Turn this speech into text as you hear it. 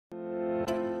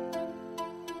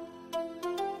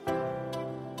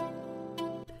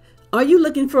Are you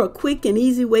looking for a quick and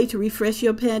easy way to refresh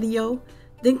your patio?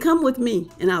 Then come with me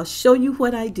and I'll show you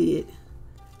what I did.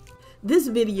 This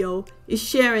video is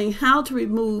sharing how to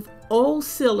remove old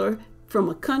sealer from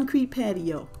a concrete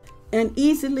patio and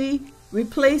easily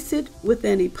replace it with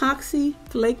an epoxy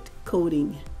flaked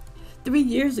coating. 3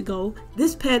 years ago,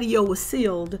 this patio was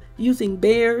sealed using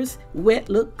Behr's wet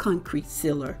look concrete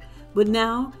sealer, but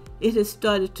now it has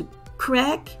started to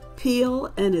crack,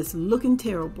 peel, and is looking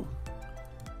terrible.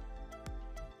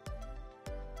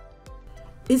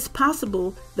 It's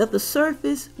possible that the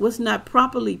surface was not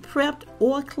properly prepped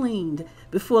or cleaned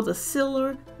before the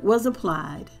sealer was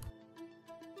applied.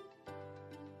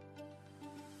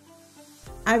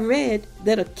 I read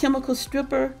that a chemical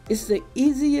stripper is the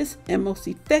easiest and most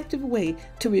effective way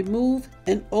to remove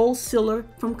an old sealer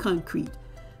from concrete.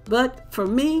 But for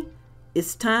me,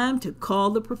 it's time to call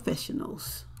the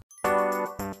professionals.